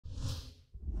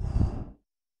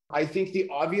I think the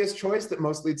obvious choice that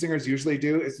most lead singers usually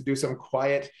do is to do some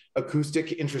quiet,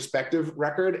 acoustic, introspective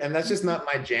record, and that's just not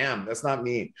my jam. That's not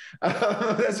me.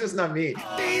 That's just not me.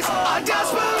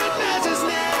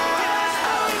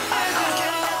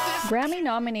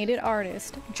 Grammy-nominated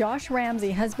artist Josh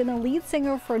Ramsay has been the lead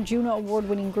singer for Juno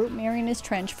Award-winning group Mariana's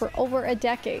for over a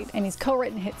decade, and he's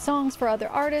co-written hit songs for other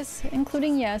artists,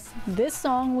 including, yes, this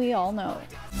song we all know.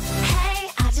 Hey,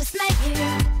 I just met you,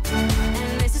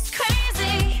 and this is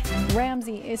crazy.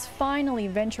 Ramsay is finally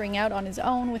venturing out on his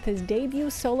own with his debut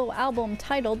solo album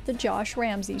titled The Josh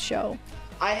Ramsay Show.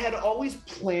 I had always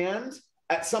planned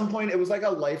at some point, it was like a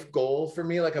life goal for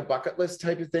me, like a bucket list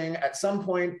type of thing. At some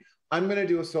point, I'm going to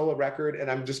do a solo record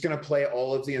and I'm just going to play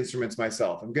all of the instruments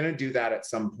myself. I'm going to do that at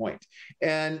some point.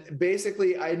 And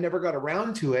basically, I never got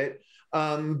around to it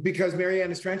because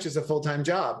Mariana's Trench is a full-time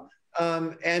job.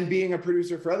 And being a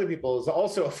producer for other people is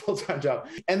also a full-time job.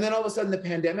 And then all of a sudden the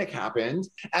pandemic happened.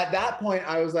 At that point,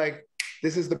 I was like,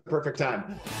 this is the perfect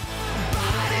time.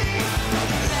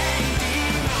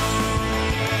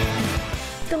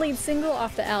 The lead single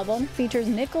off the album features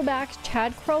Nickelback's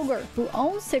Chad Kroeger, who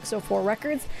owns 604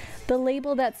 Records, the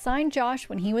label that signed Josh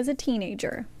when he was a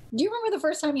teenager. Do you remember the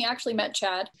first time you actually met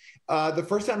Chad? The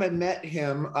first time I met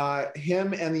him,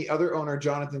 him and the other owner,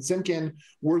 Jonathan Simkin,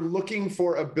 were looking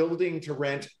for a building to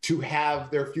rent to have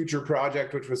their future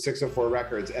project, which was 604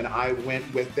 Records. And I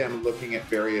went with them looking at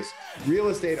various real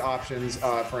estate options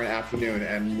for an afternoon.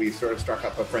 And we sort of struck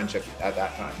up a friendship at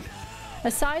that time.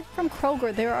 Aside from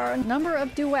Kroeger, there are a number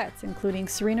of duets, including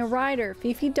Serena Ryder,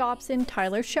 Fifi Dobson,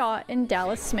 Tyler Shaw, and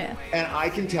Dallas Smith. And I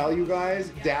can tell you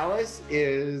guys, Dallas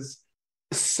is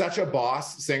such a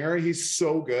boss singer. He's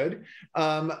so good.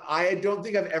 I don't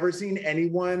think I've ever seen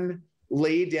anyone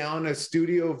lay down a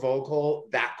studio vocal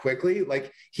that quickly.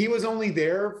 Like, he was only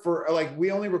there for, like,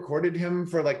 we only recorded him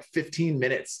for like 15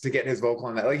 minutes to get his vocal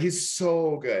on that. Like, he's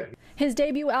so good. His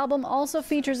debut album also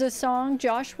features a song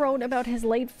Josh wrote about his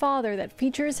late father that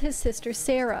features his sister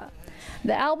Sarah.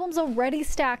 The album's already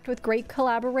stacked with great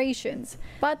collaborations,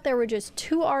 but there were just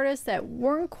two artists that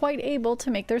weren't quite able to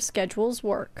make their schedules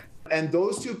work. And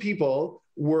those two people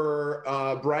were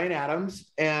Bryan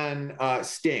Adams and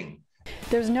Sting.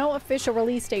 There's no official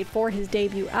release date for his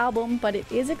debut album, but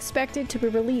it is expected to be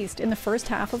released in the first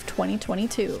half of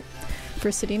 2022.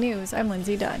 For City News, I'm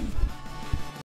Lindsay Dunn.